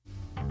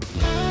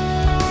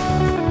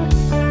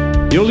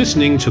You're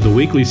listening to the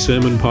weekly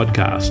sermon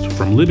podcast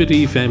from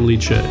Liberty Family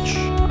Church.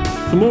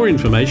 For more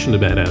information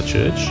about our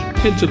church,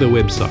 head to the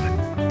website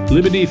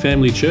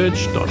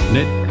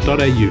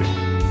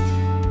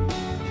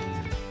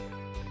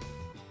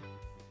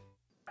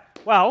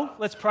libertyfamilychurch.net.au. Well,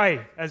 let's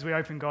pray as we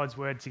open God's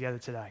Word together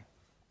today.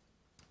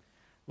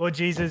 Lord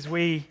Jesus,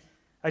 we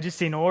are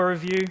just in awe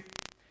of you.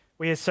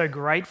 We are so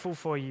grateful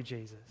for you,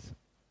 Jesus,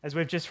 as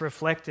we've just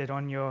reflected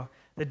on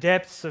the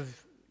depths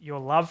of your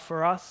love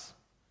for us,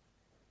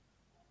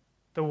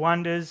 the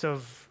wonders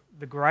of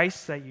the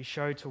grace that you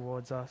show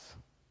towards us,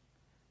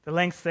 the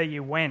lengths that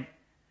you went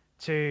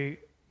to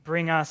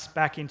bring us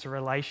back into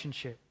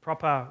relationship,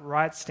 proper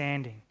right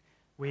standing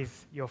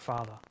with your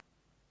Father.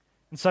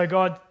 And so,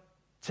 God,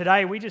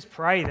 today we just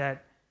pray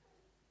that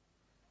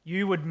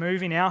you would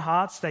move in our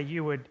hearts, that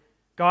you would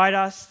guide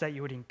us, that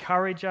you would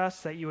encourage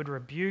us, that you would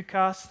rebuke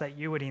us, that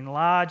you would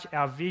enlarge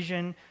our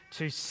vision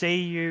to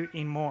see you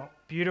in more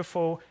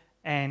beautiful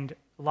and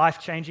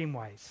life-changing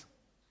ways.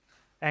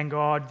 And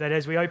God, that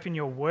as we open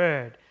your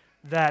word,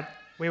 that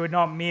we would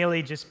not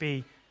merely just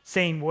be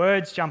seeing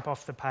words jump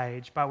off the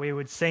page, but we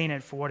would see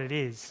it for what it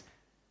is,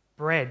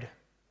 bread,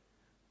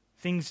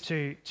 things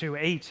to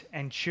eat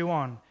and chew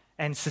on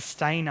and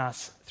sustain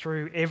us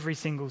through every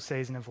single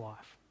season of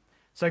life.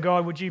 So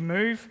God, would you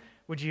move?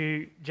 Would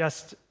you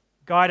just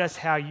guide us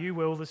how you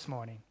will this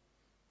morning?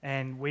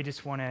 And we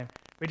just want to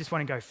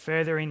go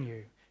further in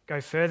you,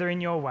 go further in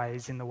your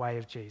ways, in the way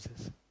of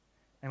Jesus.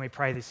 And we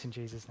pray this in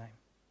Jesus' name.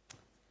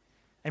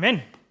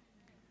 Amen.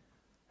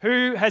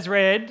 Who has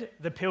read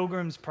The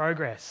Pilgrim's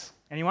Progress?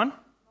 Anyone?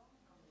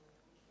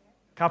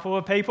 Couple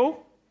of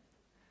people?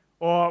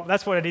 Or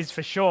that's what it is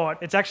for short.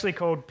 It's actually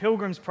called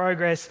Pilgrim's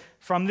Progress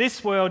from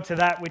This World to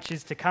That Which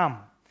Is to Come.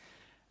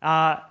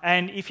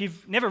 And if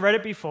you've never read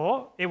it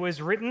before, it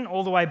was written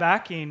all the way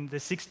back in the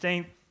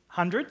 1600s,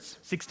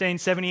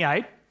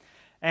 1678.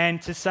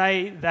 And to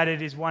say that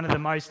it is one of the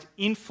most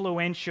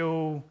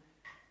influential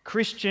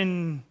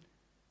Christian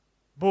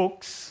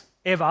books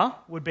ever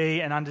would be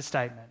an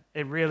understatement.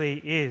 It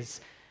really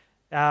is.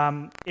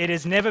 It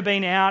has never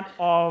been out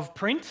of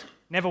print,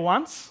 never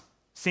once,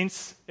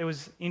 since it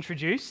was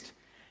introduced,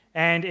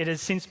 and it has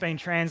since been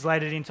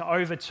translated into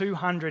over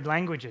 200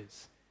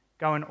 languages,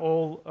 going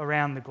all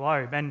around the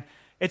globe. And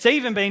it's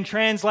even been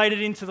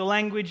translated into the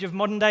language of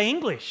modern-day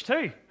English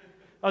too.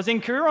 I was in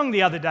Coorong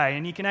the other day,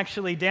 and you can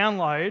actually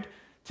download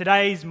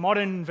today's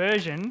modern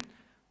version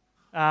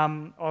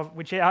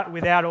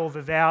without all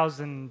the thous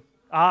and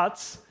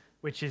arts,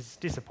 which is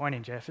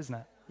disappointing, Jeff, isn't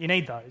it? You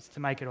need those to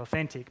make it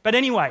authentic. But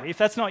anyway, if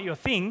that's not your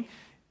thing,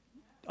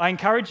 I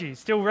encourage you,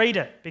 still read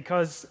it,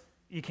 because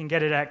you can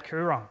get it at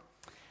Coorong.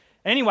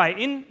 Anyway,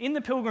 in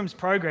The Pilgrim's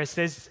Progress,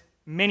 there's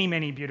many,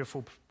 many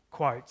beautiful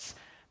quotes,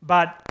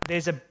 but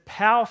there's a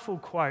powerful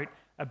quote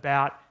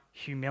about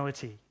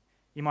humility.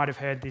 You might have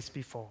heard this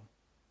before.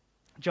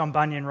 John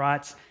Bunyan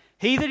writes,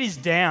 "He that is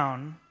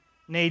down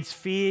needs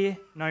fear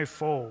no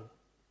fall.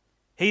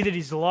 He that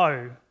is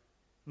low,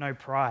 no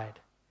pride.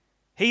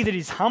 He that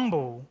is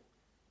humble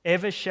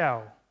ever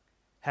shall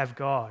have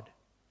God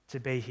to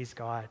be his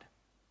guide."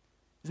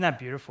 Isn't that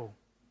beautiful?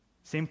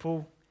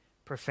 Simple,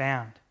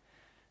 profound.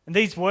 And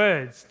these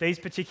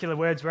particular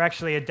words were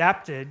actually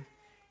adapted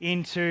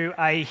into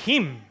a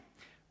hymn,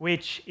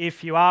 which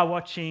if you are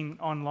watching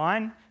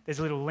online, there's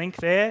a little link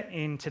there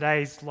in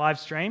today's live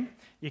stream.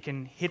 You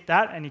can hit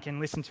that and you can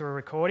listen to a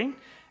recording.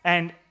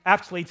 And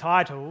aptly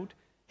titled,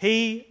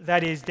 "He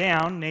that is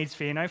down needs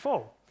fear no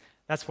fall."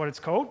 That's what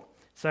it's called.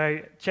 So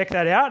check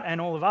that out, and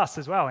all of us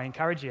as well. I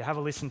encourage you, have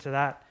a listen to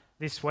that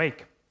this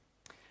week.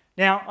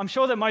 Now, I'm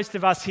sure that most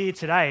of us here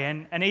today,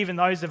 and even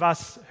those of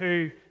us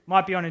who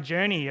might be on a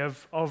journey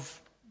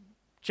of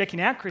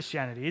checking out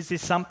Christianity, is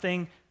this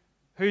something?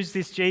 Who's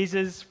this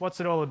Jesus? What's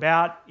it all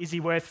about? Is he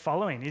worth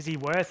following? Is he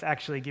worth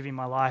actually giving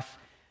my life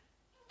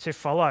to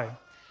follow?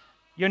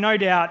 You're no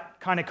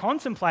doubt kind of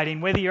contemplating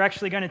whether you're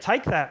actually going to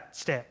take that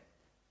step.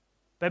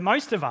 But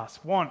most of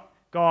us want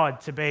God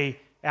to be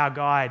our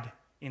guide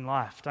in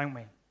life, don't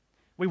we?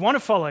 We want to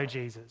follow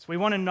Jesus. We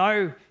want to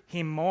know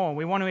him more.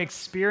 We want to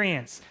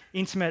experience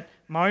intimate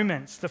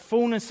moments, the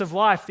fullness of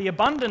life, the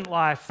abundant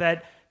life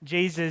that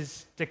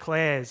Jesus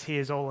declares he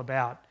is all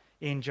about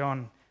in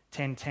John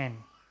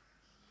 10:10.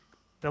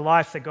 The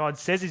life that God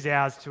says is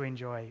ours to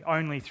enjoy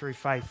only through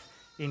faith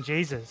in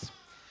Jesus.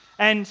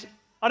 And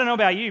I don't know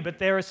about you, but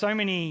there are so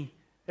many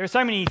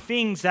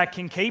things that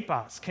can keep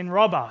us, can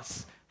rob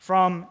us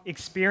from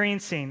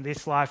experiencing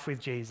this life with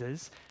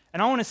Jesus.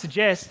 And I want to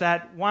suggest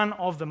that one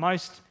of the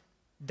most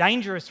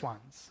dangerous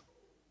ones,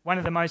 one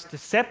of the most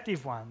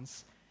deceptive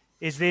ones,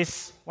 is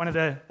this, one of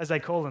the, as they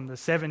call them, the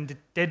 7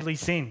 deadly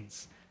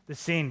sins, the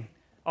sin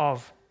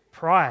of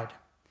pride.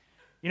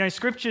 You know,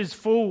 Scripture's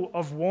full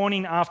of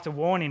warning after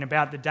warning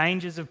about the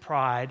dangers of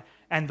pride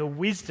and the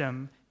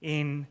wisdom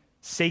in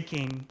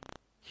seeking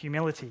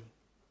humility.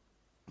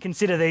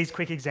 Consider these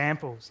quick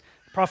examples.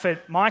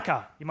 Prophet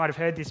Micah, you might have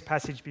heard this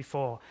passage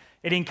before.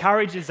 It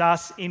encourages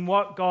us in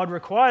what God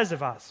requires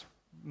of us.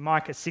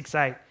 Micah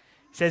 6:8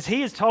 says,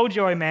 "He has told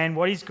you, O man,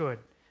 what is good.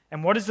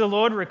 And what does the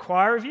Lord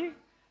require of you?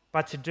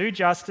 but to do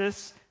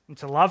justice and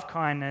to love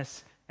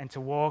kindness and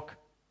to walk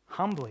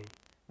humbly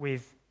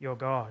with your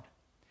God.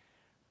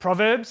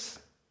 Proverbs,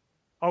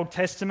 Old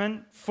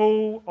Testament,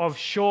 full of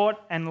short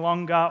and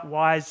longer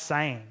wise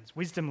sayings,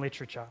 wisdom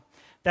literature,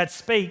 that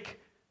speak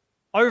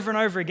over and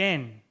over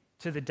again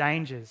to the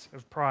dangers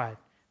of pride.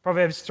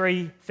 Proverbs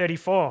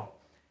 3:34,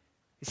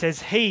 it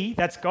says, "He,"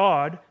 that's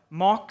God,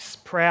 "mocks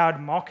proud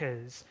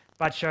mockers,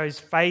 but shows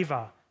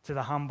favour to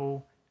the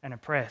humble and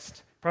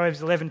oppressed."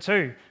 Proverbs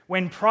 11:2,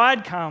 "When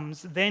pride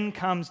comes, then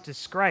comes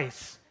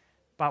disgrace,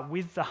 but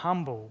with the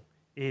humble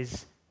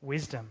is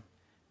wisdom."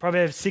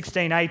 Proverbs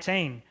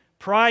 16:18,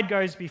 "Pride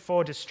goes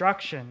before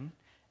destruction,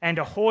 and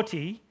a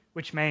haughty,"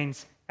 which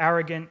means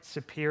arrogant,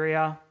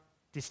 superior,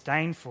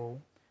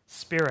 disdainful,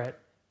 spirit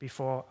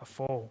before a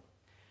fall.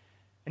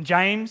 And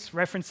James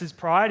references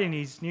pride in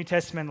his New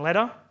Testament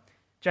letter,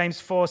 James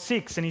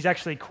 4:6, and he's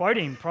actually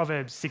quoting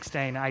Proverbs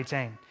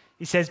 16:18.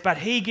 He says, "But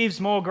he gives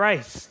more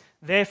grace.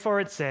 Therefore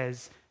it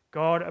says,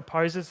 God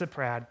opposes the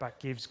proud, but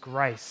gives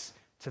grace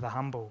to the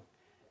humble."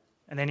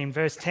 And then in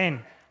verse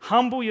 10,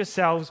 "Humble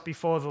yourselves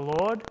before the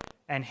Lord,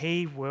 and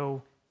he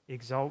will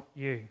exalt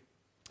you."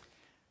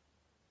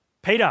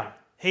 Peter,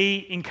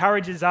 he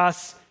encourages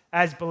us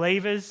as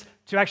believers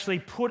to actually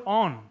put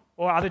on,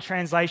 or other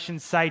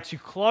translations say to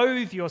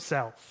clothe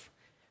yourself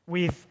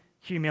with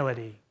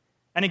humility.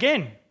 And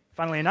again,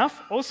 funnily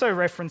enough, also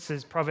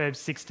references Proverbs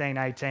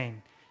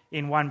 16:18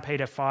 in 1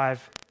 Peter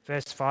 5,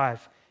 verse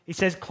 5. He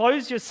says,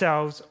 "Clothe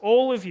yourselves,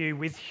 all of you,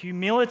 with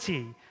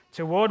humility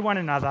toward one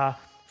another,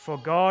 for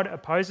God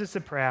opposes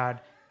the proud,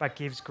 but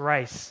gives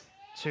grace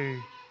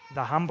to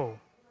the humble."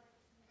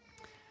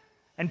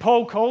 And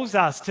Paul calls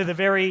us to the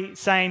very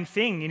same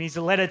thing in his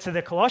letter to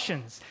the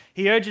Colossians.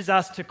 He urges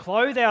us to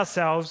clothe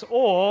ourselves,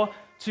 or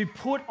to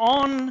put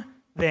on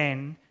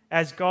then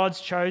as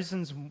God's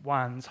chosen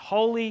ones,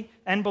 holy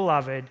and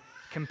beloved,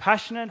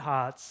 compassionate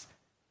hearts,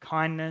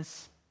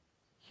 kindness,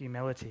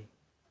 humility.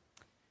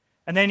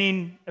 And then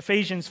in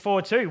Ephesians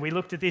 4:2, we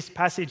looked at this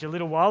passage a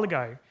little while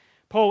ago.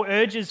 Paul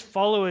urges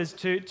followers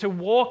to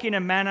walk in a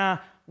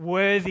manner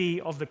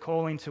worthy of the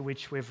calling to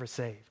which we've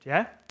received.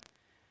 Yeah?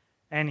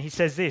 And he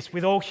says this,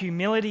 "With all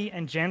humility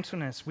and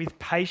gentleness, with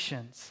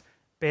patience,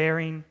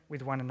 bearing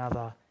with one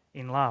another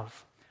in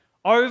love."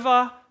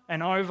 Over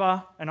and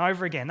over and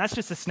over again. That's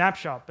just a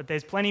snapshot, but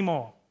there's plenty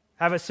more.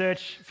 Have a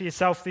search for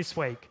yourself this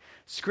week.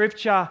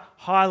 Scripture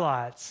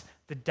highlights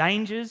the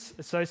dangers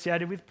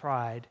associated with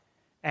pride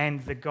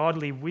and the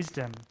godly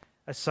wisdom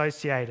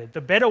associated,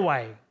 the better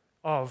way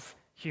of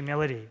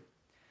humility.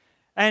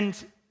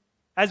 And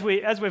as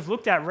we've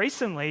looked at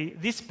recently,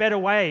 this better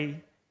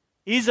way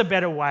is a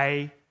better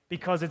way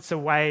because it's a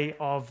way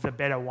of the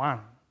better one,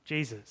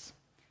 Jesus.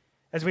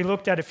 As we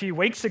looked at a few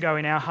weeks ago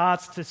in our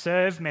Hearts to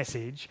Serve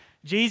message,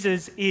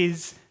 Jesus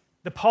is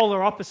the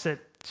polar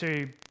opposite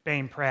to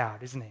being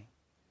proud, isn't he?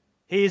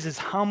 He is as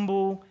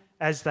humble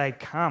as they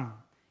come.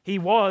 He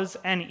was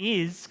and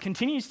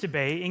continues to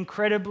be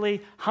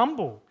incredibly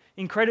humble,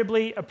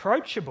 incredibly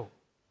approachable.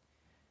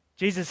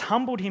 Jesus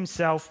humbled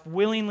himself,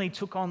 willingly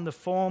took on the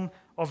form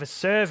of a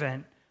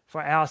servant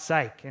for our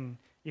sake. And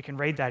you can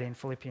read that in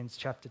Philippians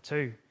chapter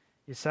 2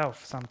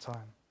 yourself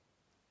sometime.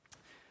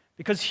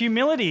 Because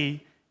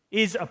humility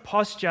is a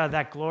posture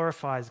that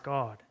glorifies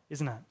God,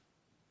 isn't it?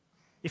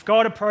 If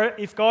God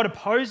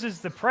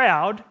opposes the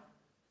proud,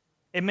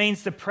 it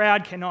means the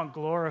proud cannot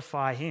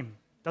glorify him,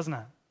 doesn't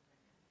it?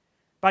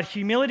 But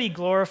humility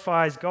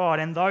glorifies God,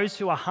 and those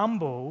who are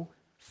humble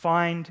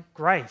find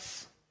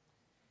grace.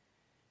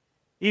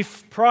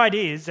 If pride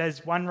is,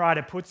 as one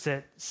writer puts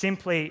it,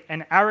 simply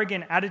an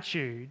arrogant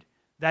attitude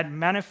that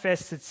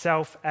manifests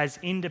itself as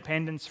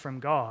independence from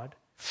God,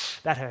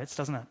 that hurts,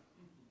 doesn't it?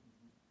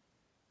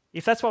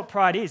 If that's what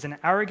pride is, an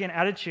arrogant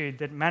attitude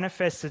that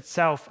manifests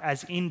itself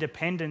as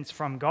independence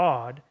from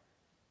God,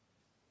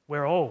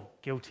 we're all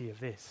guilty of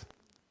this.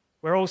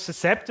 We're all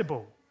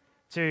susceptible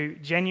to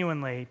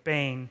genuinely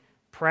being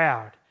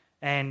proud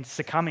and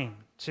succumbing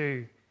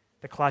to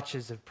the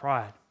clutches of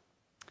pride.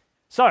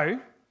 So,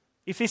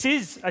 if this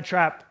is a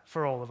trap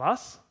for all of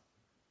us,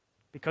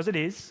 because it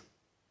is,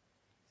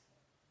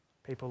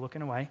 people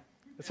looking away,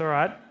 it's all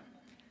right,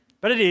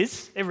 but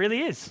it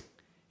really is.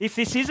 If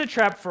this is a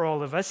trap for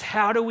all of us,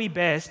 how do we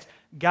best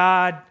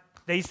guard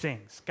these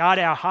things, guard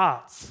our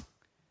hearts,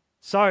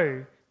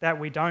 so that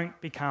we don't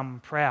become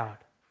proud?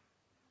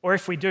 Or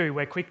if we do,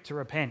 we're quick to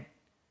repent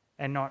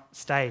and not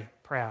stay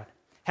proud.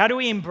 How do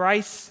we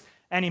embrace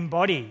and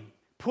embody,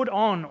 put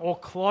on or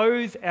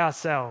clothe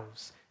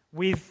ourselves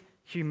with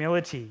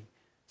humility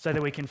so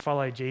that we can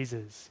follow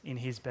Jesus in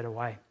his better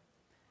way?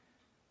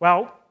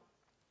 Well,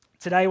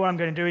 today what I'm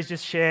going to do is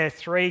just share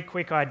 3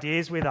 quick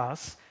ideas with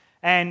us.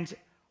 And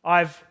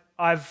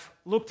I've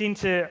looked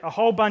into a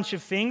whole bunch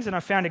of things, and I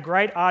found a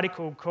great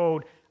article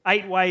called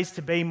 8 Ways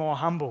to Be More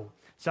Humble.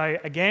 So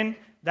again,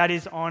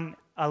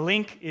 a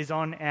link is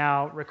on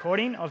our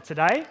recording of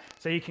today,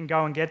 so you can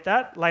go and get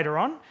that later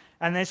on.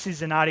 And this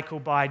is an article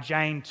by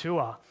Jane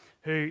Tour,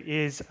 who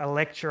is a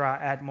lecturer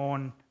at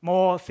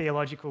Moore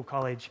Theological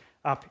College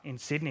up in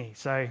Sydney.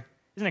 So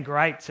Isn't it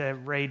great to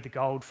read the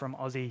gold from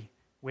Aussie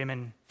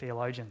women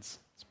theologians?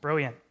 It's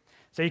brilliant.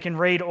 So you can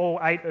read all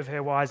 8 of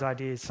her wise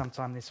ideas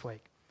sometime this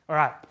week. All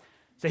right,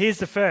 so here's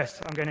the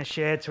first I'm going to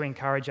share to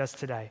encourage us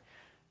today.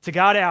 To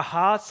guard our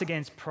hearts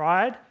against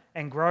pride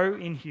and grow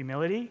in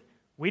humility,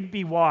 we'd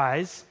be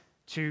wise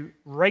to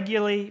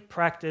regularly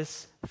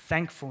practice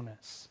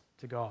thankfulness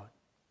to God.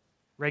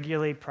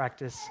 Regularly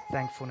practice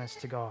thankfulness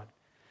to God.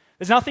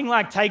 There's nothing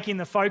like taking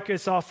the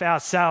focus off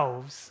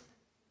ourselves,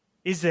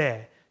 is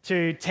there,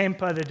 to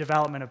temper the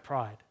development of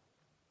pride?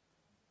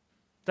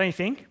 Don't you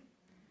think?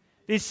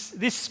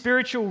 This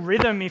spiritual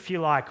rhythm, if you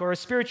like, or a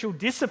spiritual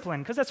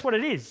discipline, because that's what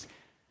it is.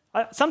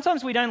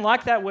 Sometimes we don't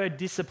like that word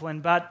discipline,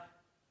 but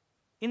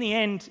in the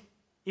end,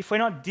 if we're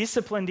not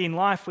disciplined in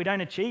life, we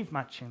don't achieve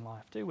much in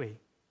life, do we?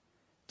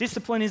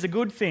 Discipline is a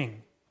good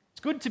thing. It's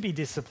good to be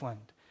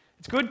disciplined.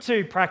 It's good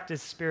to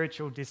practice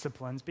spiritual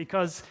disciplines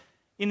because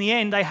in the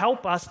end, they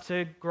help us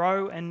to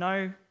grow and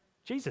know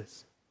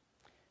Jesus.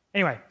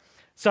 Anyway,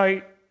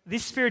 so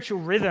this spiritual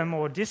rhythm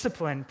or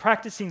discipline,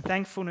 practicing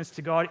thankfulness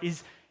to God,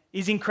 is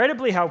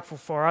incredibly helpful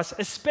for us,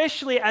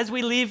 especially as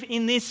we live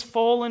in this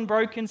fallen,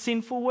 broken,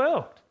 sinful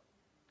world.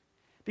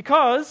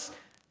 Because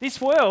this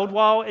world,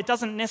 while it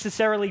doesn't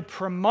necessarily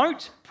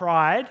promote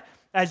pride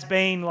as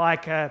being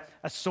like a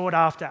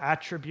sought-after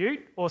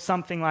attribute or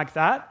something like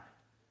that,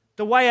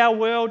 the way our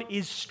world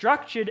is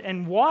structured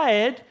and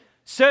wired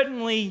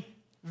certainly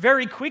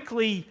very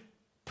quickly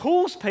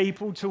pulls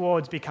people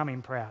towards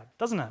becoming proud,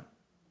 doesn't it?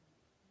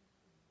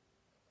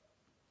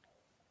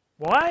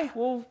 Why?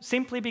 Well,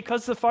 simply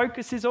because the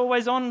focus is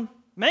always on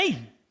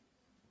me.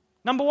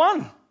 Number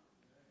one.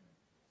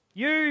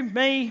 You,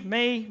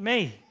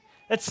 me.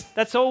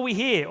 That's all we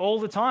hear all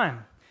the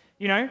time.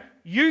 You know,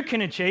 you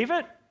can achieve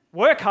it.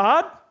 Work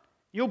hard.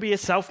 You'll be a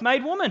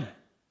self-made woman.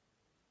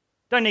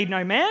 Don't need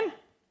no man.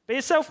 Be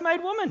a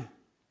self-made woman.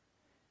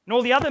 And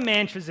all the other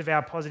mantras of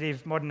our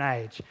positive modern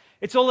age.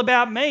 It's all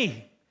about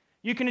me.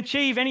 You can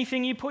achieve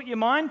anything you put your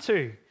mind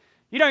to.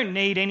 You don't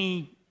need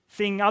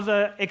anything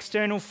other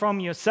external from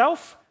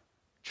yourself.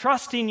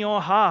 Trust in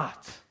your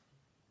heart.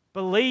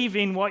 Believe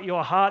in what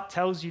your heart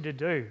tells you to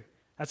do.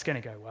 That's going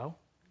to go well.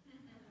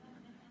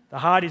 The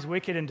heart is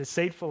wicked and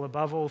deceitful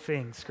above all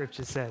things,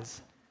 Scripture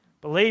says.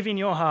 Believe in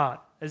your heart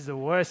is the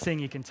worst thing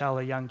you can tell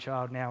a young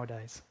child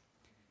nowadays.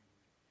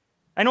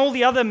 And all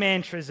the other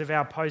mantras of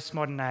our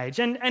postmodern age.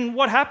 And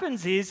what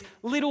happens is,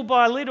 little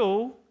by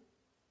little,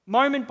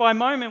 moment by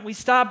moment, we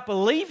start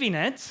believing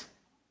it,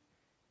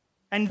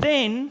 and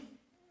then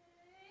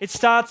it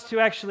starts to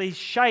actually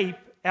shape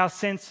our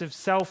sense of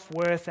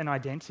self-worth and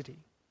identity.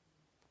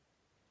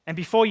 And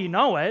before you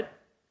know it,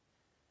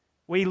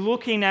 we're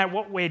looking at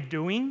what we're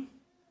doing,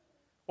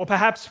 or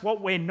perhaps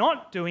what we're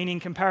not doing in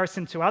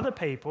comparison to other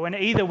people, and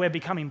either we're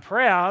becoming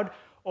proud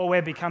or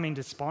we're becoming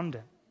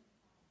despondent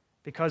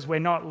because we're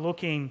not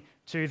looking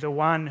to the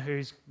one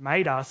who's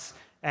made us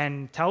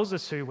and tells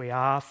us who we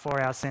are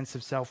for our sense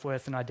of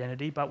self-worth and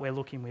identity, but we're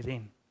looking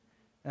within.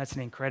 And that's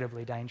an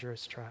incredibly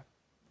dangerous trap.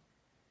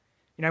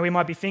 You know, we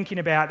might be thinking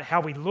about how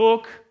we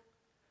look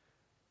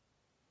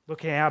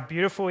at how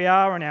beautiful we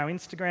are on our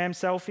Instagram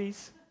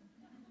selfies,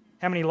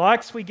 how many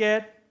likes we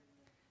get,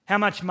 how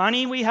much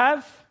money we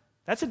have.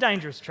 That's a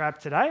dangerous trap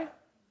today.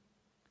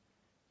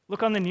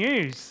 Look on the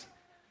news.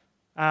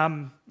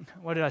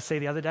 What did I see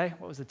the other day?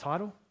 What was the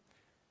title?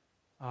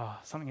 Oh,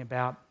 something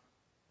about,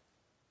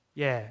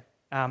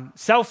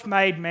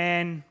 self-made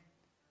man,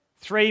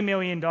 $3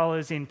 million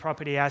in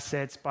property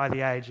assets by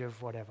the age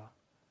of whatever.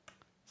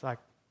 It's like,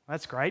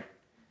 that's great.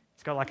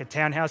 He's got like a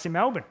townhouse in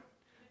Melbourne.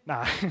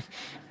 No.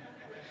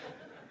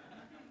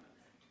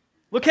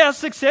 Look how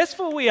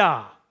successful we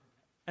are.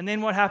 And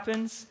then what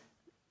happens?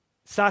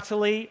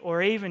 Subtly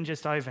or even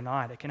just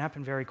overnight. It can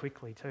happen very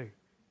quickly too.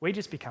 We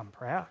just become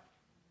proud.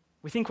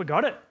 We think we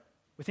got it.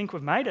 We think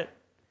we've made it.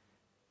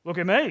 Look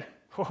at me.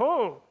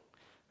 Ho-ho.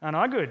 Aren't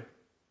I good?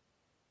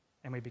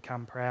 And we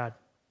become proud.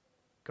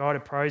 God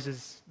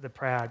opposes the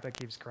proud but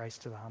gives grace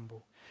to the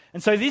humble.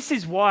 And so this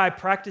is why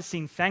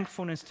practicing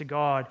thankfulness to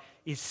God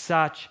is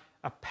such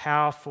a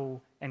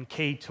powerful and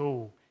key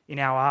tool in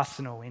our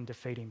arsenal in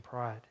defeating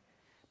pride.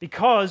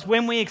 Because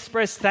when we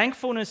express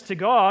thankfulness to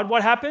God,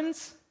 what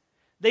happens?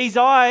 These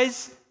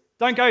eyes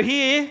don't go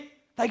here,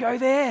 they go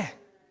there.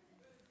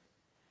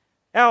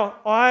 Our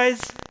eyes,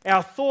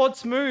 our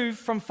thoughts move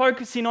from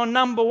focusing on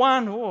number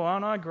one. Oh,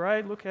 aren't I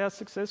great? Look how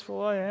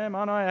successful I am.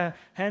 Aren't I a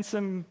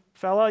handsome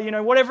fella? You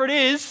know, whatever it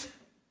is.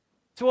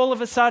 To all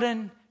of a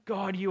sudden,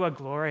 God, you are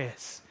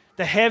glorious.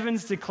 The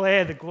heavens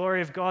declare the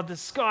glory of God. The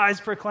skies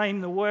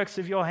proclaim the works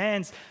of your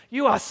hands.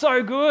 You are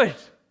so good.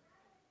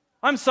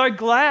 I'm so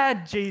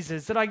glad,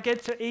 Jesus, that I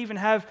get to even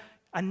have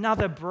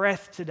another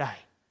breath today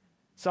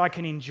so I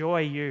can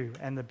enjoy you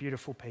and the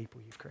beautiful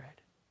people you've created.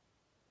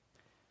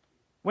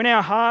 When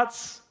our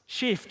hearts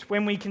shift,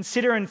 when we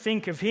consider and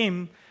think of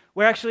Him,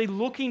 we're actually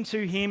looking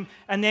to Him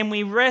and then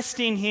we rest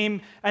in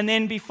Him, and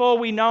then before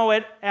we know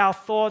it, our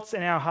thoughts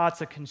and our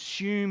hearts are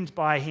consumed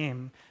by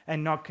Him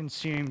and not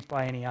consumed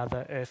by any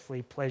other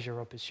earthly pleasure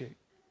or pursuit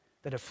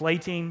that are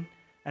fleeting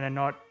and are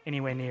not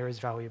anywhere near as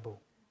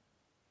valuable.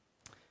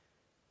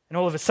 And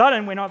all of a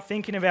sudden, we're not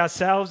thinking of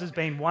ourselves as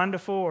being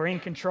wonderful or in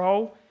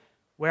control.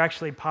 We're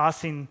actually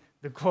passing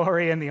the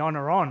glory and the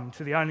honour on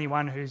to the only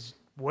one who's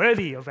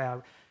worthy of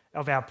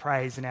our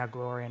praise and our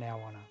glory and our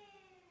honour.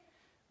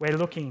 We're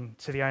looking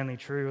to the only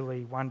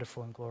truly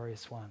wonderful and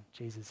glorious one,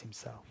 Jesus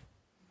himself.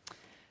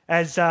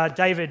 As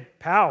David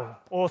Powell,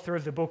 author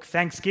of the book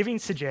Thanksgiving,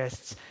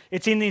 suggests,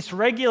 it's in this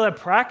regular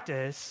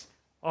practice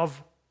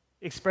of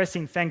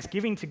expressing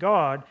thanksgiving to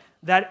God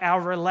that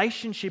our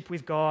relationship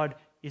with God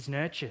is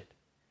nurtured.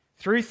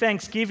 Through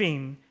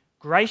thanksgiving,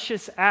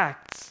 gracious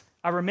acts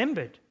are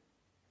remembered,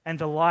 and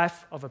the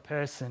life of a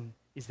person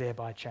is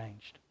thereby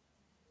changed.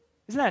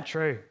 Isn't that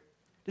true?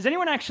 Does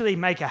anyone actually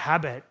make a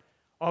habit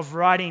of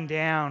writing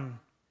down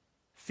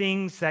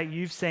things that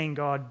you've seen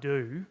God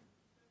do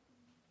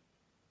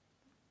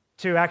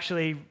to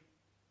actually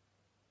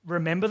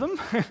remember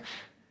them?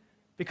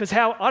 Because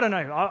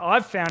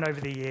I've found over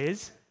the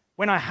years,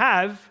 when I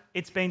have,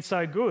 it's been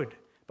so good.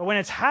 But when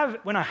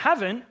I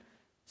haven't,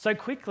 so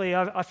quickly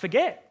I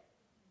forget.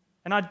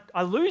 And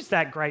I lose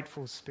that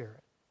grateful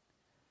spirit.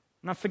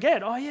 And I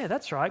forget, oh yeah,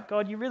 that's right,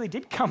 God, you really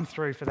did come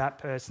through for that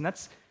person.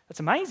 That's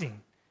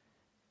amazing.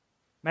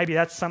 Maybe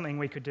that's something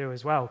we could do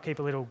as well. Keep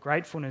a little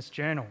gratefulness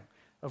journal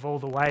of all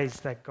the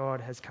ways that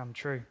God has come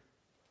true.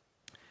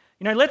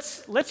 You know,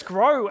 let's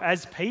grow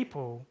as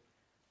people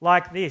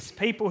like this.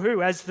 People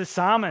who, as the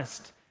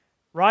psalmist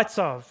writes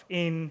of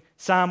in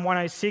Psalm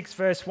 106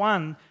 verse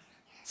 1,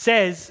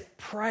 says,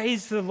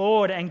 praise the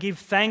Lord and give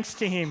thanks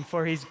to him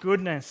for his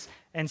goodness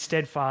and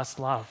steadfast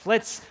love.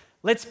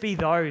 Let's be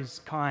those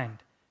kind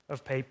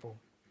of people.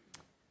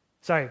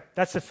 So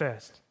that's the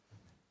first.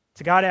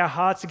 To guard our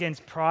hearts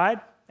against pride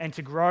and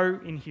to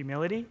grow in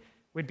humility,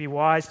 we'd be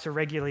wise to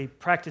regularly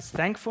practice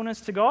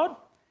thankfulness to God.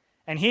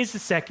 And here's the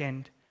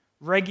second,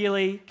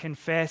 regularly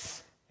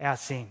confess our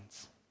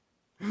sins.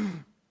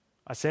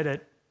 I said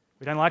it.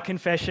 We don't like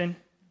confession.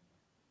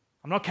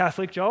 I'm not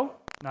Catholic, Joel.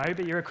 No,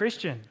 but you're a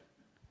Christian.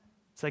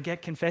 So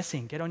get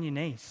confessing. Get on your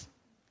knees.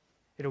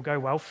 It'll go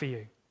well for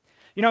you.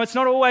 You know, it's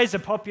not always a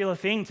popular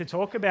thing to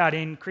talk about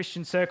in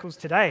Christian circles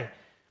today.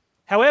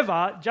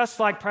 However, just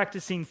like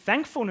practicing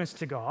thankfulness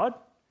to God,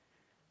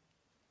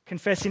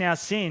 confessing our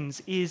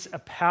sins is a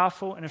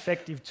powerful and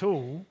effective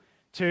tool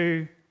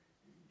to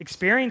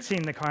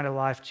experiencing the kind of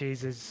life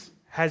Jesus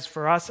has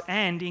for us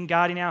and in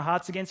guarding our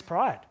hearts against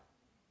pride.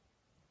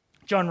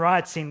 John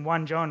writes in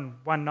 1 John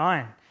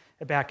 1:9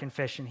 about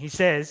confession. He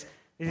says,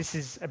 this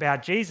is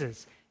about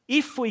Jesus,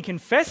 if we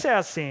confess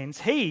our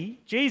sins, he,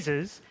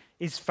 Jesus,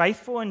 is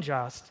faithful and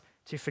just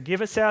to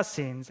forgive us our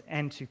sins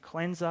and to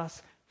cleanse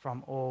us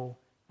from all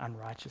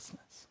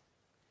unrighteousness.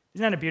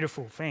 Isn't that a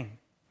beautiful thing?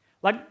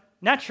 Like,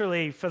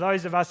 naturally, for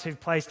those of us who've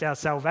placed our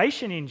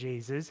salvation in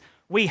Jesus,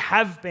 we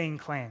have been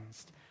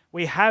cleansed.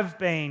 We have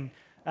been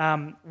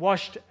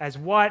washed as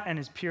white and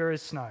as pure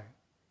as snow.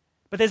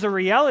 But there's a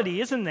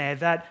reality, isn't there,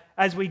 that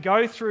as we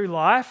go through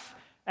life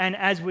and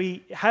as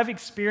we have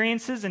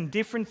experiences and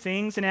different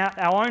things and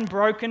our own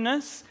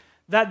brokenness,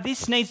 that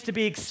this needs to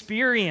be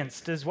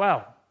experienced as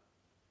well.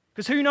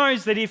 Because who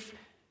knows that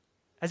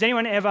has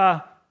anyone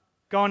ever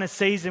gone a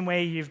season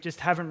where you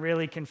just haven't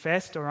really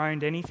confessed or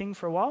owned anything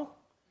for a while?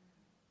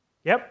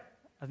 Yep,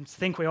 I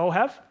think we all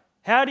have.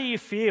 How do you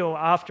feel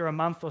after a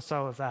month or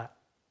so of that?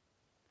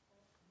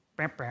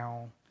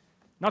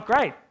 Not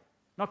great.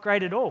 Not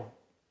great at all.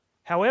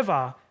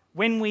 However,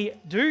 when we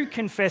do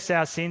confess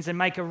our sins and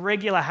make a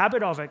regular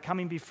habit of it,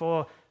 coming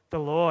before the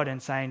Lord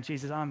and saying,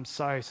 Jesus, I'm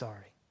so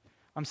sorry.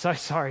 I'm so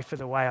sorry for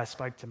the way I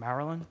spoke to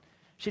Marilyn.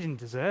 She didn't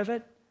deserve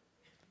it.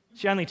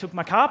 She only took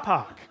my car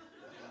park.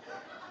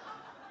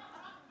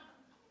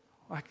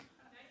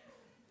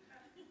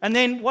 And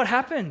then what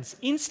happens?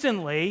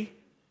 Instantly,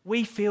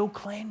 we feel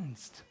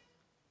cleansed.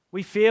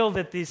 We feel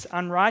that this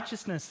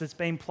unrighteousness that's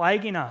been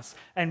plaguing us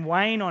and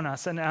weighing on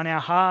us and on our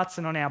hearts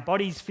and on our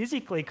bodies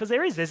physically, because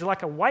there's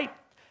like a weight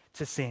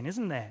to sin,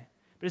 isn't there?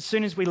 But as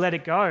soon as we let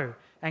it go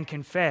and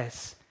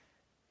confess,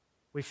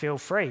 we feel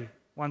free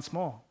once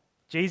more.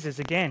 Jesus,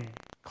 again,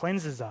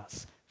 cleanses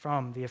us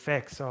from the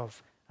effects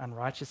of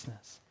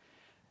unrighteousness.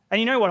 And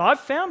you know what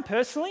I've found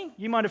personally?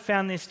 You might have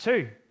found this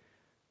too.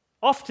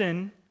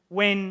 Often,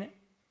 when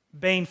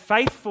being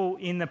faithful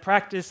in the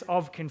practice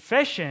of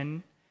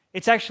confession,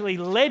 it's actually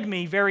led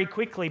me very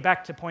quickly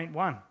back to point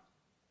one,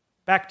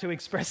 back to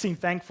expressing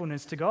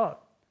thankfulness to God.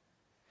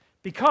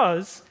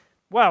 Because,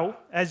 well,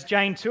 as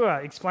Jane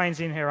Tour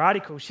explains in her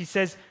article, she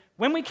says,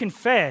 when we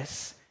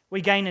confess, we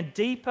gain a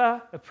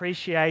deeper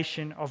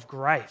appreciation of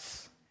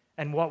grace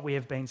and what we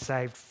have been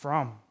saved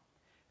from.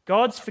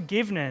 God's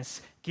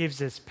forgiveness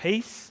gives us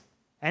peace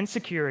and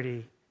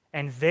security,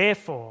 and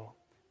therefore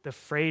the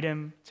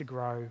freedom to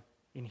grow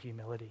in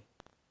humility.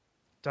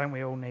 Don't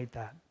we all need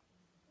that?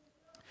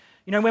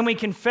 You know, when we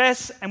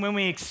confess and when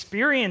we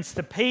experience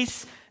the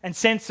peace and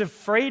sense of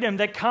freedom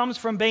that comes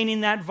from being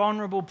in that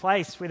vulnerable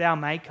place with our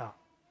Maker,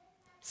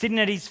 sitting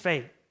at his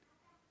feet,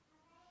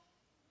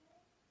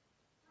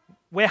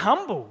 we're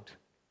humbled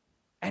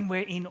and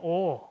we're in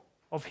awe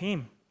of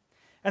him.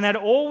 and that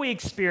all we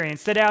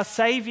experience, that our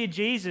Saviour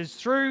Jesus,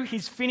 through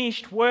his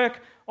finished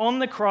work on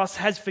the cross,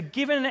 has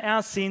forgiven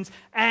our sins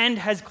and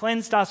has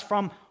cleansed us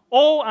from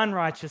all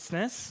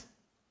unrighteousness,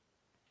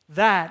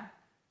 that,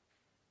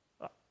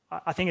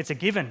 I think it's a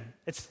given.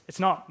 It's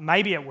not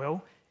maybe it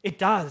will. It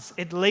does.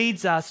 It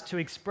leads us to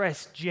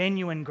express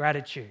genuine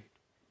gratitude,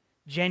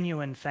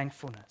 genuine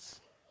thankfulness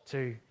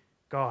to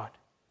God.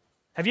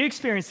 Have you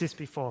experienced this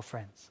before,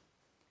 friends?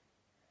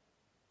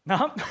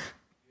 No?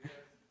 A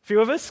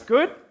few of us?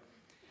 Good?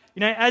 You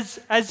know,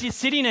 as you're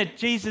sitting at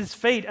Jesus'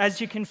 feet, as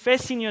you're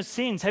confessing your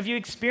sins, have you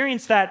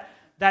experienced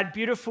that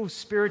beautiful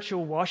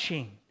spiritual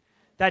washing,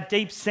 that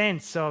deep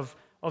sense of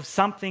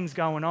something's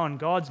going on,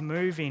 God's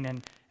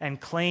moving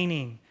and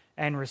cleaning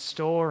and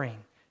restoring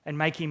and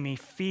making me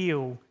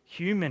feel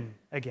human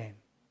again?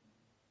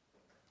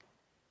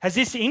 Has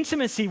this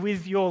intimacy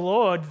with your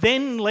Lord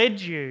then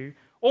led you,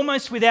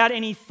 almost without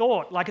any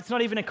thought, like it's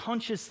not even a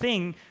conscious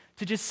thing,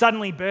 to just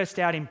suddenly burst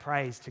out in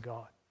praise to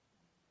God?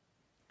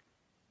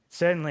 It's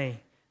certainly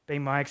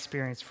been my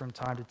experience from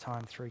time to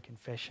time through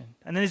confession.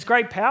 And there's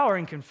great power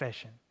in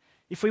confession.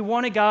 If we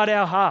want to guard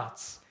our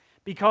hearts,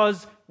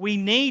 because we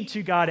need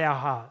to guard our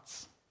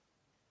hearts.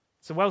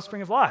 It's a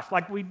wellspring of life.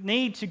 Like, we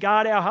need to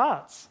guard our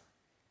hearts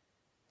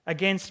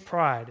against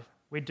pride.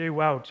 We do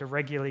well to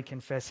regularly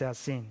confess our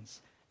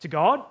sins. To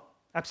God?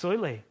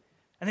 Absolutely.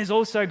 And there's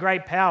also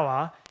great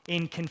power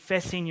in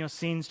confessing your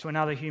sins to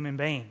another human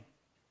being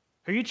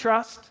who you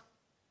trust,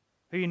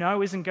 who you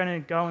know isn't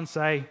going to go and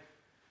say,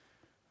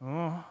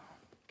 "Oh,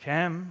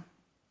 Cam,"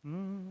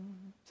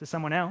 to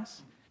someone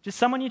else. Just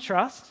someone you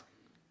trust.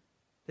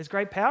 There's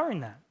great power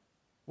in that.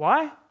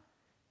 Why?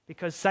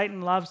 Because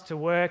Satan loves to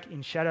work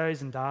in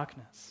shadows and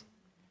darkness.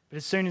 But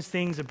as soon as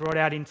things are brought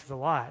out into the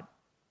light,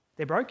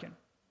 they're broken.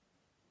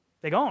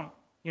 They're gone,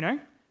 you know?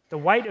 The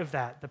weight of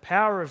that, the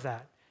power of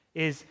that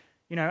is,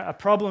 you know, a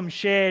problem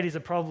shared is a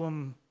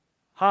problem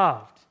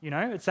halved, you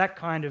know? It's that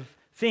kind of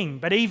thing.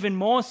 But even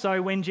more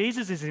so when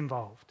Jesus is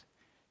involved.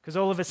 Because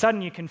all of a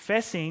sudden you're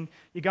confessing,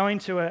 you're going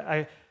to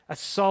a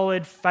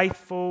solid,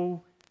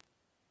 faithful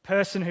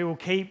person who will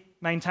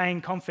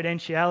maintain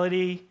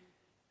confidentiality,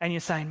 and you're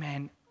saying,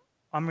 "Man,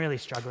 I'm really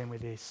struggling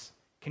with this.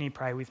 Can you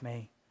pray with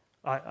me?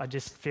 I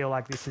just feel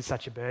like this is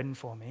such a burden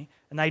for me."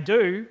 And they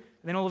do.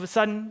 And then all of a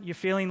sudden, you're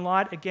feeling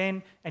light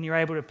again, and you're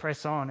able to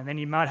press on. And then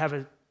you might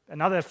have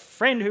another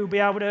friend who will be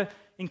able to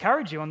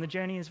encourage you on the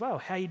journey as well.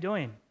 "How are you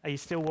doing? Are you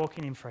still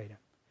walking in freedom?"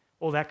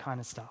 All that kind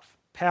of stuff.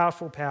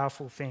 Powerful,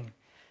 powerful thing.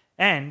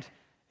 And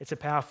it's a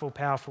powerful,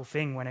 powerful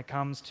thing when it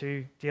comes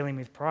to dealing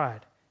with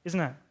pride, isn't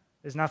it?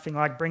 There's nothing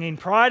like bringing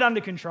pride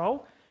under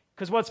control.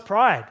 Because what's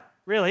pride,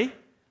 really?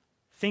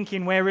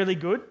 Thinking we're really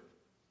good.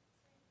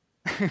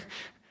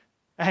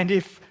 And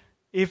if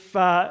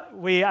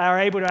we are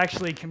able to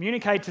actually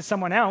communicate to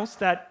someone else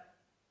that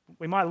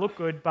we might look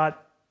good,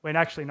 but we're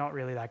actually not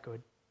really that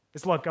good.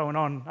 There's a lot going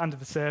on under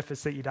the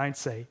surface that you don't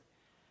see.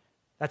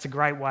 That's a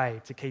great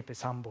way to keep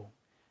us humble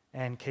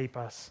and keep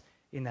us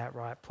in that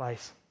right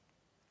place.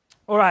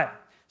 All right,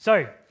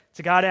 so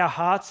to guard our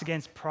hearts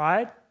against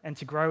pride and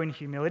to grow in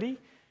humility,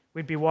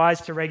 we'd be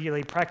wise to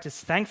regularly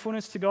practice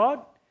thankfulness to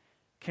God,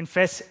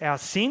 confess our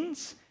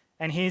sins,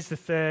 and here's the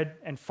third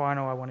and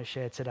final I want to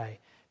share today.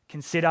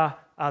 Consider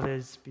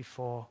others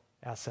before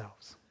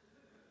ourselves.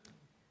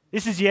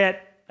 This is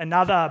yet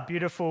another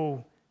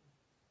beautiful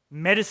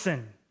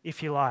medicine,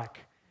 if you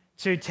like,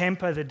 to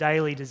temper the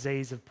daily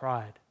disease of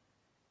pride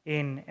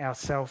in our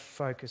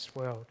self-focused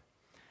world.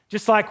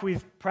 Just like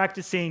with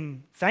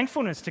practicing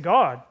thankfulness to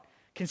God,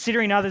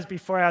 considering others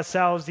before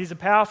ourselves is a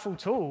powerful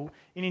tool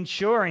in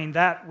ensuring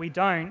that we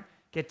don't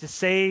get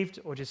deceived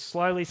or just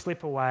slowly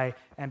slip away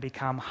and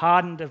become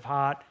hardened of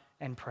heart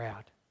and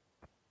proud.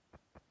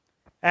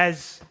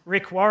 As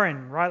Rick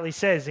Warren rightly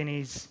says in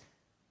his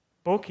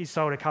book, he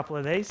sold a couple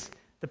of these,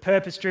 The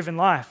Purpose-Driven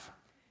Life.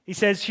 He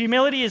says,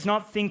 humility is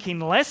not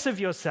thinking less of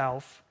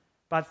yourself,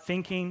 but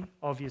thinking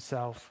of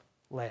yourself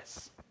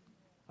less.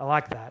 I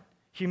like that.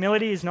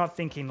 Humility is not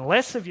thinking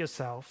less of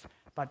yourself,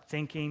 but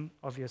thinking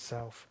of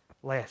yourself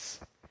less.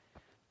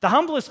 The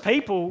humblest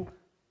people,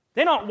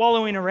 they're not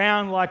wallowing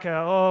around like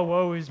oh,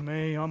 woe is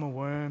me, I'm a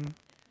worm.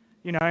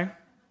 You know,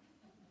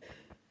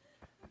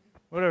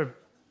 what a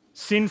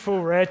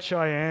sinful wretch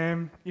I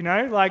am. You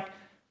know, like,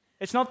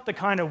 it's not the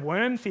kind of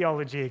worm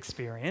theology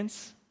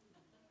experience.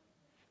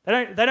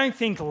 They don't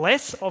think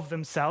less of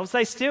themselves.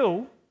 They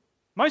still,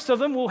 most of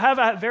them will have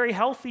a very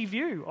healthy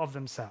view of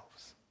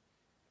themselves.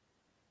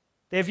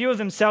 Their view of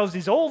themselves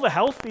is all the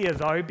healthier,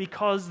 though,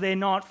 because they're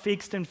not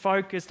fixed and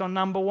focused on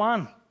number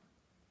one.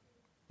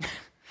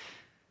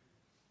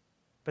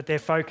 But they're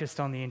focused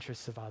on the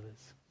interests of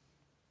others,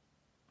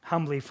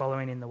 humbly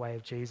following in the way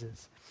of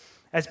Jesus.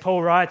 As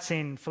Paul writes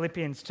in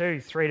Philippians 2,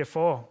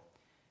 3-4,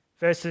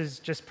 verses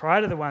just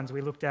prior to the ones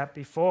we looked at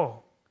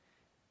before,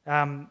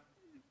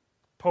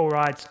 Paul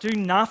writes, "Do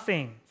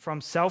nothing from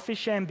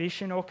selfish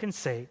ambition or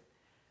conceit,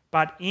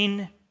 but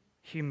in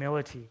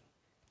humility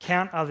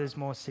count others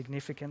more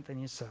significant than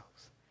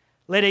yourselves.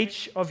 Let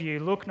each of you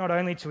look not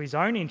only to his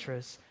own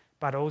interests,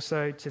 but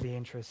also to the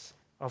interests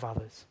of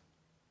others."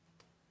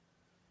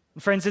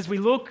 And friends, as we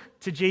look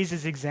to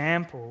Jesus'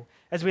 example,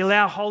 as we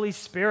allow Holy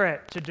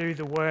Spirit to do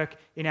the work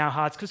in our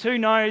hearts, because who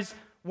knows,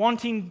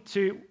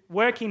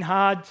 working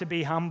hard to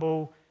be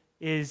humble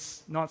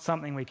is not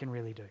something we can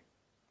really do.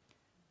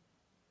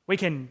 We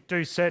can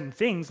do certain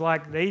things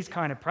like these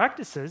kind of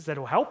practices that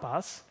will help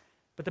us,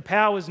 but the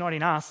power is not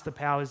in us, the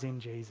power is in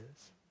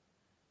Jesus.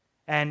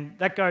 And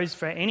that goes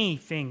for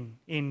anything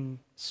in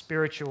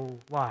spiritual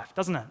life,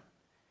 doesn't it?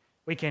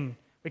 We can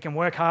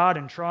work hard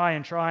and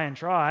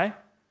try,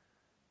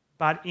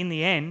 but in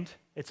the end,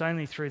 it's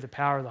only through the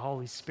power of the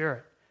Holy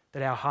Spirit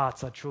that our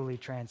hearts are truly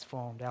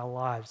transformed, our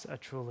lives are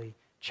truly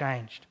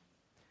changed.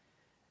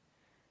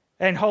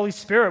 And Holy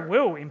Spirit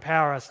will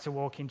empower us to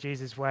walk in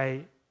Jesus'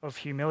 way of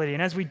humility.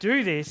 And as we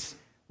do this,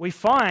 we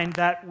find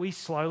that we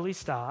slowly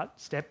start,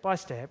 step by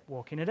step,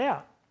 walking it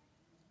out.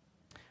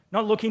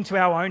 Not looking to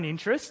our own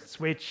interests,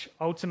 which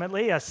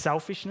ultimately are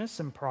selfishness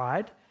and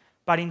pride,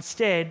 but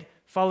instead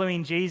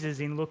following Jesus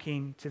in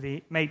looking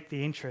to meet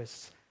the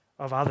interests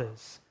of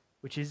others,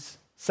 which is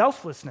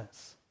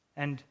selflessness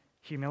and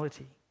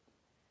humility.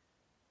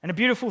 And a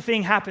beautiful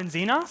thing happens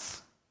in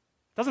us,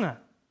 doesn't it?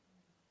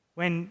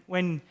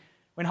 When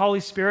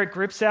Holy Spirit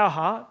grips our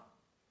heart,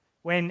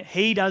 when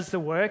He does the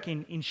work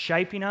in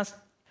shaping us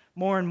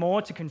more and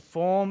more to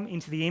conform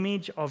into the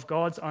image of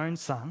God's own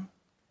Son.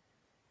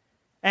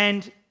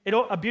 And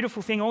a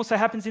beautiful thing also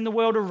happens in the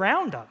world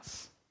around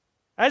us.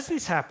 As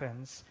this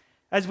happens,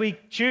 as we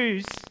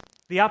choose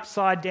the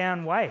upside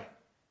down way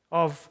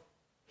of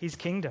His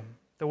kingdom,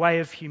 the way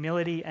of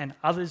humility and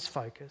others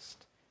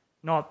focused,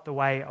 not the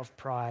way of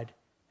pride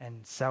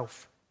and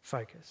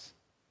self-focus.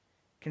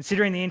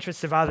 Considering the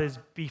interests of others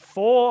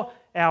before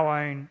our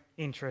own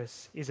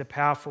interests is a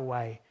powerful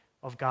way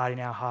of guarding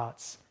our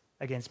hearts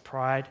against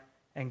pride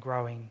and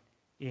growing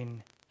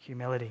in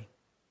humility.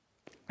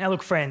 Now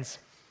look, friends,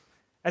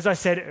 as I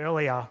said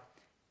earlier,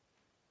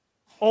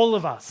 all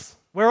of us,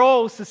 we're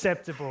all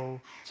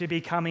susceptible to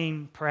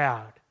becoming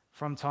proud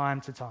from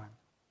time to time.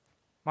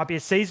 It might be a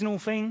seasonal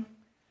thing.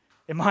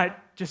 It might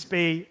just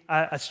be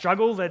a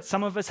struggle that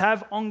some of us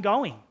have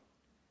ongoing.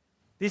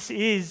 This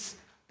is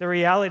the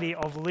reality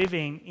of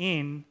living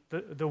in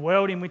the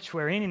world in which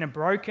we're in a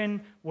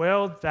broken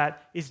world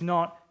that is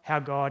not how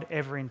God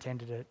ever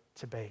intended it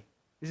to be.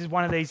 This is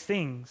one of these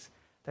things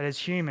that as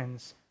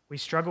humans we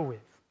struggle with.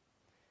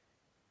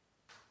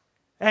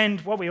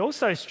 And what we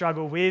also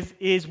struggle with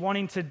is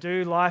wanting to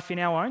do life in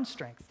our own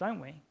strength,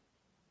 don't we?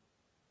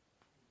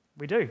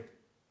 We do.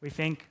 We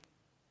think,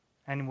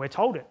 and we're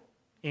told it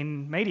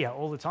in media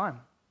all the time,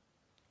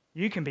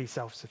 you can be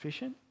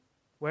self-sufficient,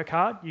 work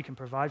hard, you can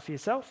provide for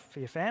yourself, for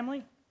your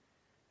family,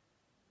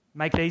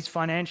 make these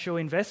financial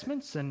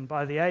investments, and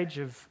by the age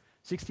of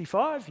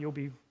 65, you'll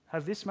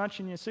have this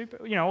much in your super,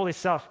 all this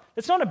stuff.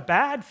 It's not a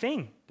bad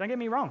thing, don't get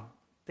me wrong.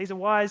 These are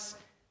wise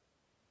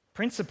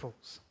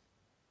principles.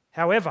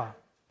 However,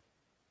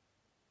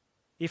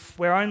 if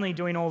we're only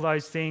doing all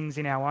those things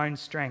in our own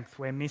strength,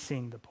 we're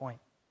missing the point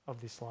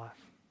of this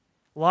life.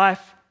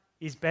 Life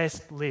is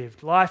best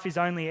lived. Life is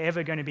only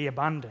ever going to be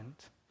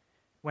abundant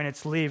when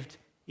it's lived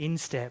in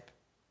step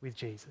with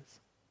Jesus.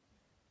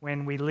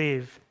 When we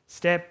live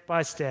step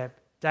by step,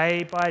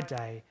 day by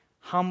day,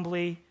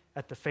 humbly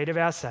at the feet of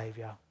our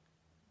Saviour.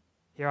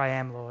 Here I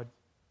am, Lord.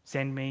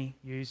 Send me,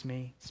 use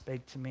me,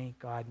 speak to me,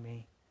 guide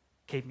me,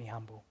 keep me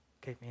humble,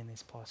 keep me in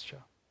this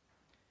posture.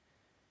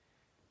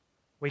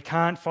 We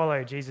can't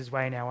follow Jesus'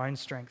 way in our own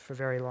strength for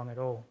very long at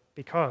all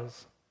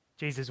because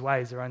Jesus'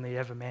 ways are only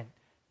ever meant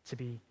to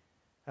be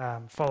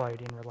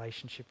followed in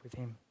relationship with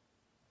Him.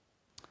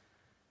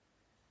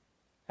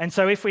 And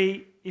so if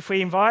we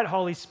invite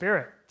Holy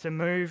Spirit to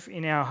move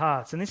in our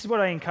hearts, and this is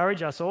what I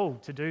encourage us all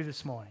to do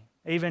this morning,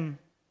 even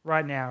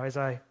right now as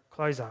I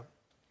close up,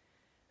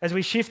 as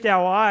we shift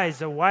our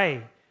eyes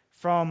away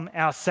from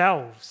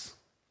ourselves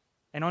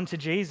and onto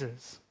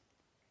Jesus,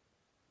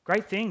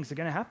 great things are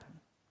going to happen.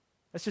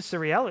 That's just the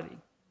reality.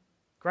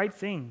 Great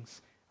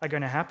things are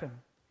going to happen.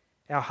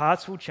 Our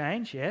hearts will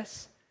change,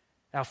 yes.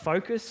 Our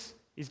focus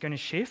is going to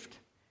shift,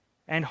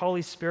 and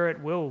Holy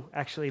Spirit will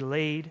actually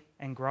lead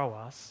and grow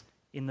us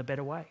in the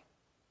better way,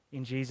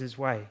 in Jesus'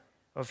 way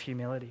of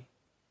humility.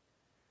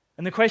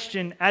 And the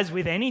question, as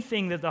with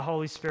anything that the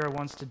Holy Spirit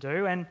wants to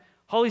do, and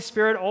Holy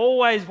Spirit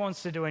always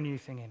wants to do a new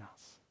thing in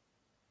us.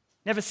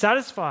 Never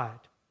satisfied,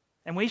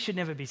 and we should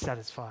never be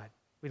satisfied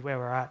with where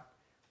we're at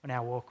on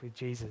our walk with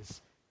Jesus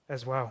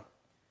as well.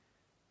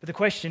 But the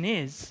question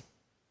is,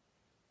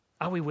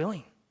 are we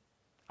willing?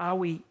 Are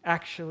we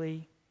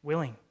actually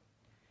willing?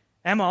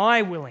 Am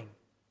I willing?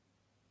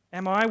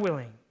 Am I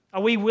willing?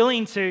 Are we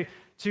willing to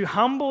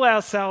humble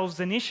ourselves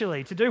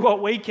initially, to do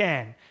what we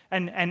can,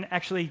 and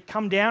actually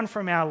come down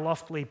from our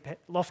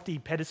lofty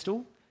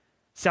pedestal,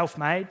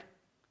 self-made,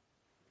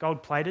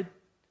 gold-plated,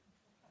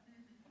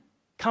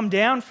 come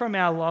down from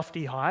our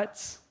lofty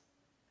heights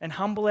and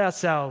humble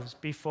ourselves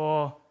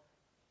before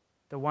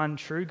the one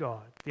true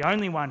God, the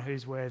only one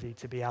who's worthy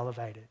to be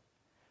elevated,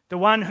 the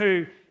one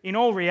who, in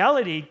all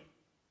reality,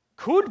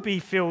 could be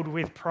filled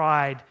with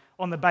pride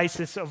on the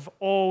basis of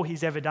all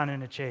He's ever done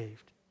and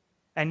achieved.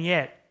 And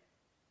yet,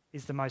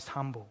 is the most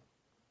humble,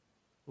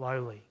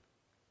 lowly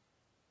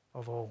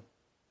of all.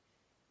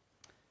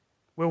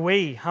 Will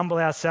we humble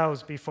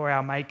ourselves before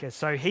our Maker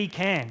so he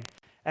can,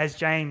 as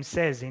James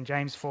says in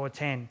James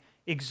 4:10,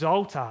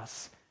 exalt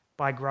us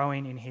by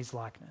growing in his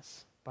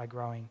likeness, by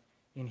growing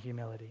in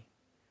humility?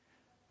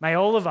 May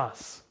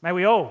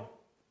we all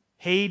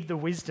heed the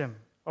wisdom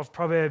of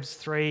Proverbs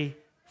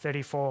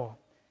 3:34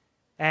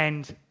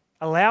 and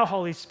allow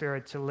Holy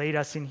Spirit to lead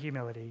us in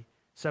humility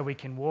so we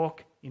can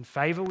walk in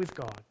favour with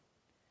God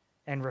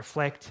and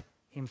reflect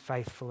him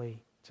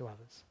faithfully to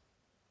others.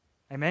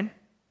 Amen?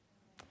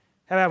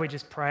 How about we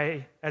just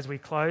pray as we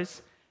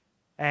close?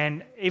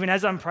 And even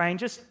as I'm praying,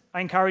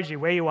 I encourage you,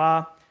 where you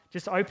are,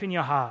 just open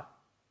your heart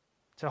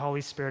to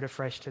Holy Spirit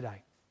afresh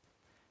today.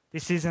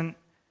 This isn't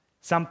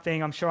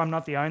something, I'm sure I'm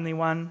not the only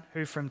one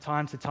who from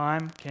time to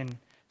time can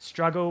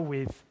struggle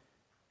with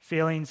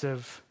feelings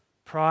of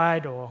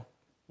pride or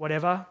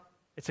whatever.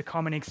 It's a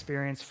common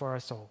experience for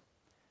us all.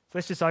 So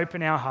let's just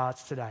open our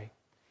hearts today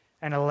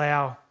and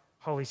allow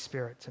Holy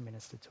Spirit to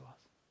minister to us.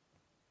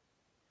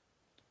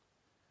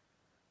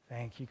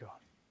 Thank you, God.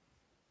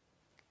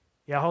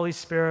 Yeah, Holy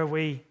Spirit,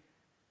 we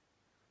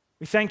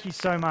thank you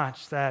so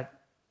much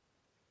that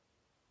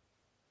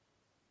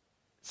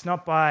it's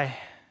not by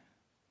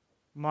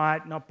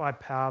might, not by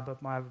power,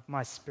 but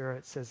my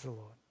Spirit, says the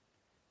Lord.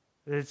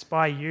 That it's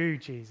by you,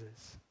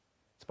 Jesus.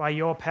 It's by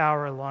your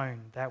power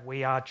alone that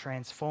we are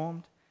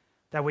transformed,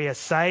 that we are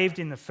saved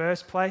in the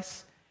first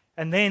place,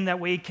 and then that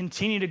we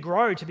continue to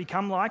grow to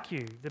become like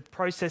you, the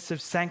process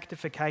of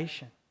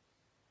sanctification.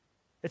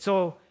 It's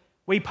all,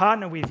 we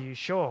partner with you,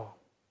 sure,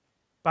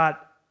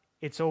 but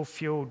it's all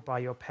fueled by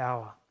your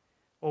power,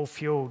 all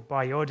fueled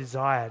by your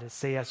desire to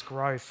see us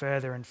grow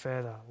further and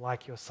further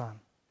like your Son.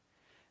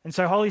 And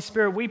so, Holy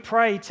Spirit, we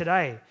pray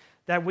today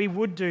that we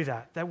would do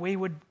that we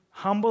would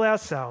humble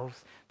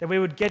ourselves, that we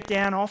would get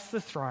down off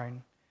the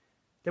throne,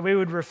 that we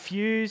would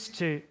refuse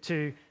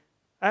to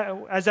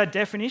as our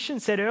definition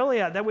said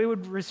earlier, that we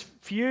would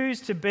refuse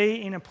to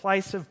be in a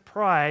place of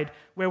pride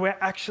where we're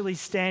actually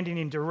standing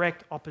in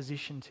direct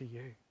opposition to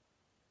you.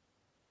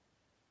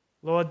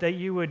 Lord, that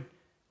you would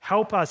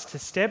help us to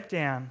step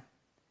down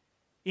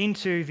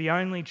into the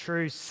only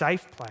true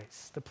safe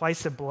place, the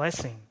place of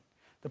blessing,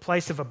 the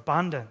place of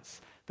abundance,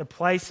 the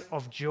place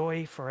of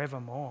joy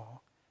forevermore,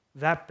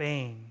 that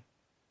being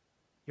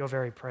your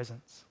very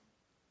presence,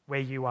 where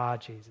you are,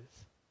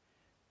 Jesus.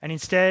 And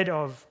instead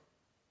of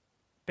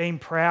being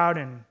proud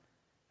and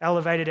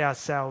elevated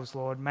ourselves,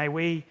 Lord, may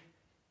we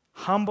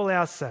humble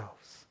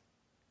ourselves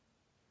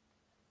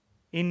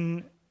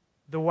in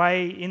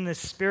the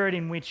spirit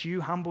in which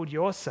you humbled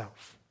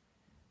yourself,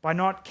 by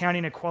not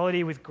counting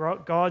equality with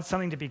God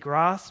something to be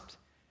grasped,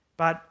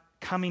 but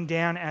coming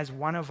down as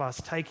one of us,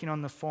 taking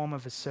on the form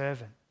of a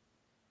servant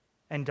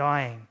and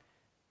dying,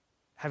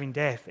 having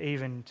death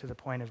even to the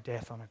point of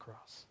death on a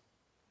cross.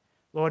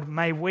 Lord,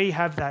 may we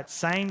have that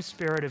same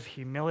spirit of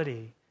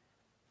humility,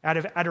 out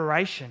of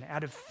adoration,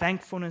 out of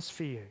thankfulness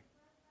for you.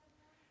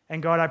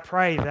 And God, I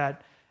pray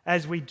that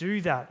as we do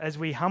that, as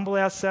we humble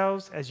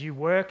ourselves, as you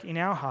work in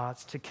our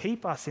hearts to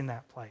keep us in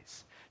that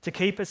place, to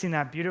keep us in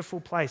that beautiful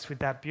place with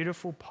that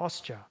beautiful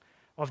posture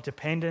of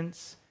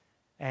dependence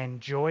and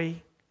joy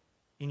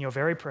in your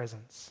very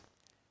presence.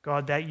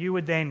 God, that you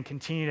would then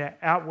continue to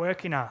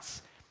outwork in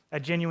us a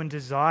genuine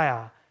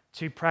desire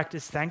to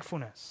practice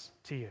thankfulness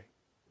to you,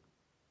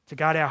 to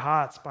guard our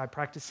hearts by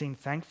practicing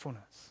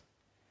thankfulness,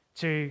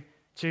 to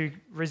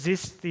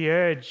resist the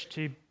urge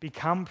to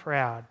become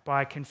proud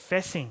by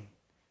confessing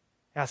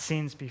our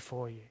sins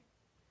before you.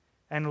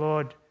 And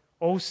Lord,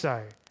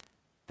 also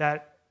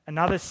that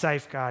another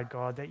safeguard,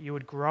 God, that you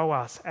would grow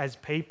us as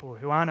people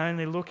who aren't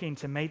only looking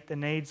to meet the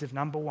needs of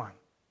number one,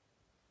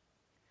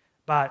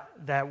 but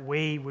that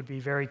we would be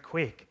very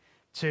quick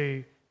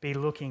to be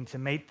looking to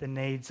meet the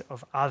needs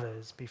of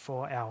others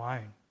before our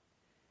own.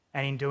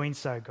 And in doing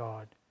so,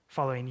 God,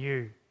 following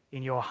you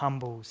in your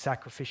humble,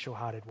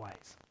 sacrificial-hearted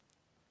ways.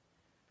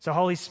 So,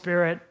 Holy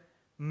Spirit,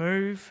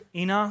 move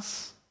in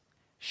us,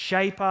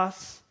 shape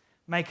us,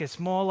 make us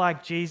more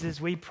like Jesus,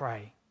 we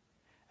pray.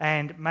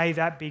 And may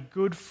that be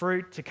good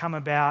fruit to come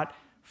about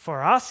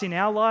for us in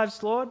our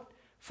lives, Lord,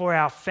 for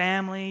our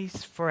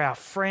families, for our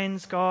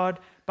friends, God,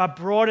 but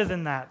broader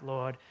than that,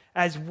 Lord,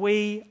 as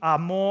we are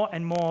more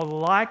and more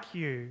like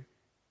you,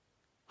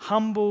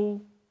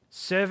 humble,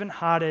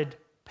 servant-hearted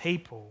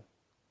people,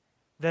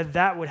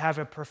 that would have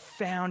a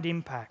profound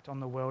impact on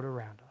the world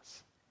around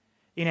us.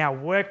 In our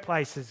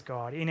workplaces,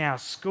 God, in our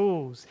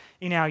schools,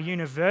 in our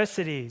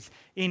universities,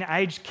 in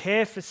aged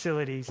care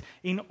facilities,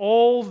 in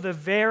all the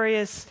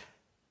various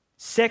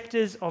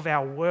sectors of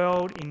our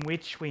world in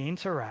which we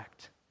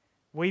interact.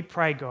 We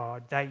pray,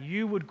 God, that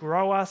you would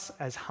grow us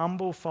as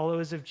humble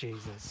followers of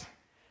Jesus.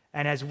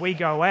 And as we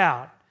go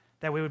out,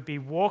 that we would be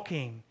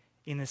walking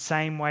in the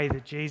same way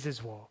that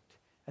Jesus walked.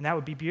 And that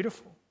would be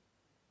beautiful.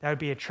 That would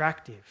be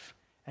attractive.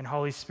 And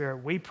Holy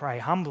Spirit, we pray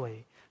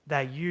humbly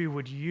that you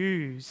would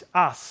use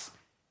us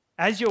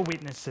as your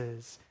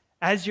witnesses,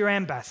 as your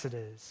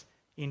ambassadors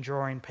in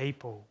drawing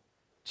people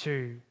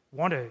to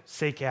want to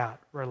seek out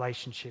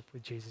relationship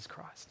with Jesus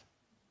Christ.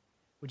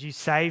 Would you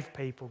save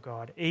people,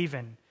 God,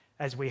 even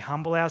as we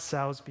humble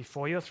ourselves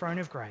before your throne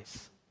of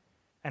grace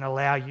and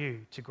allow you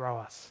to grow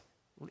us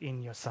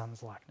in your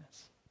Son's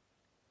likeness?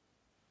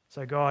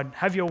 So God,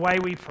 have your way,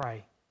 we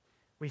pray.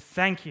 We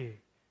thank you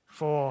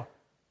for,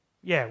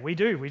 we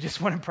do. We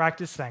just want to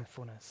practice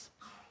thankfulness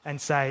and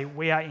say,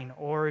 we are in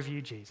awe of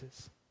you,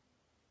 Jesus.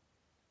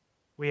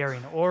 We are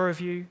in awe of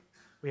you.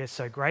 We are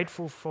so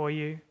grateful for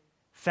you.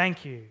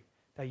 Thank you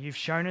that you've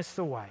shown us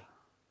the way,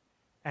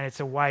 and it's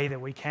a way that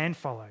we can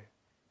follow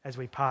as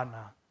we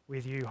partner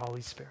with you,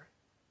 Holy Spirit.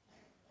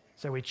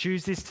 So we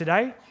choose this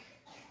today,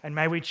 and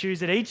may we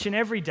choose it each and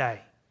every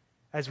day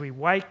as we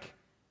wake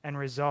and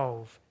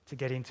resolve to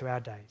get into our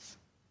days.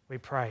 We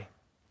pray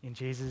in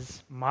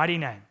Jesus' mighty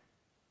name.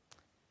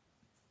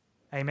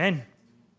 Amen.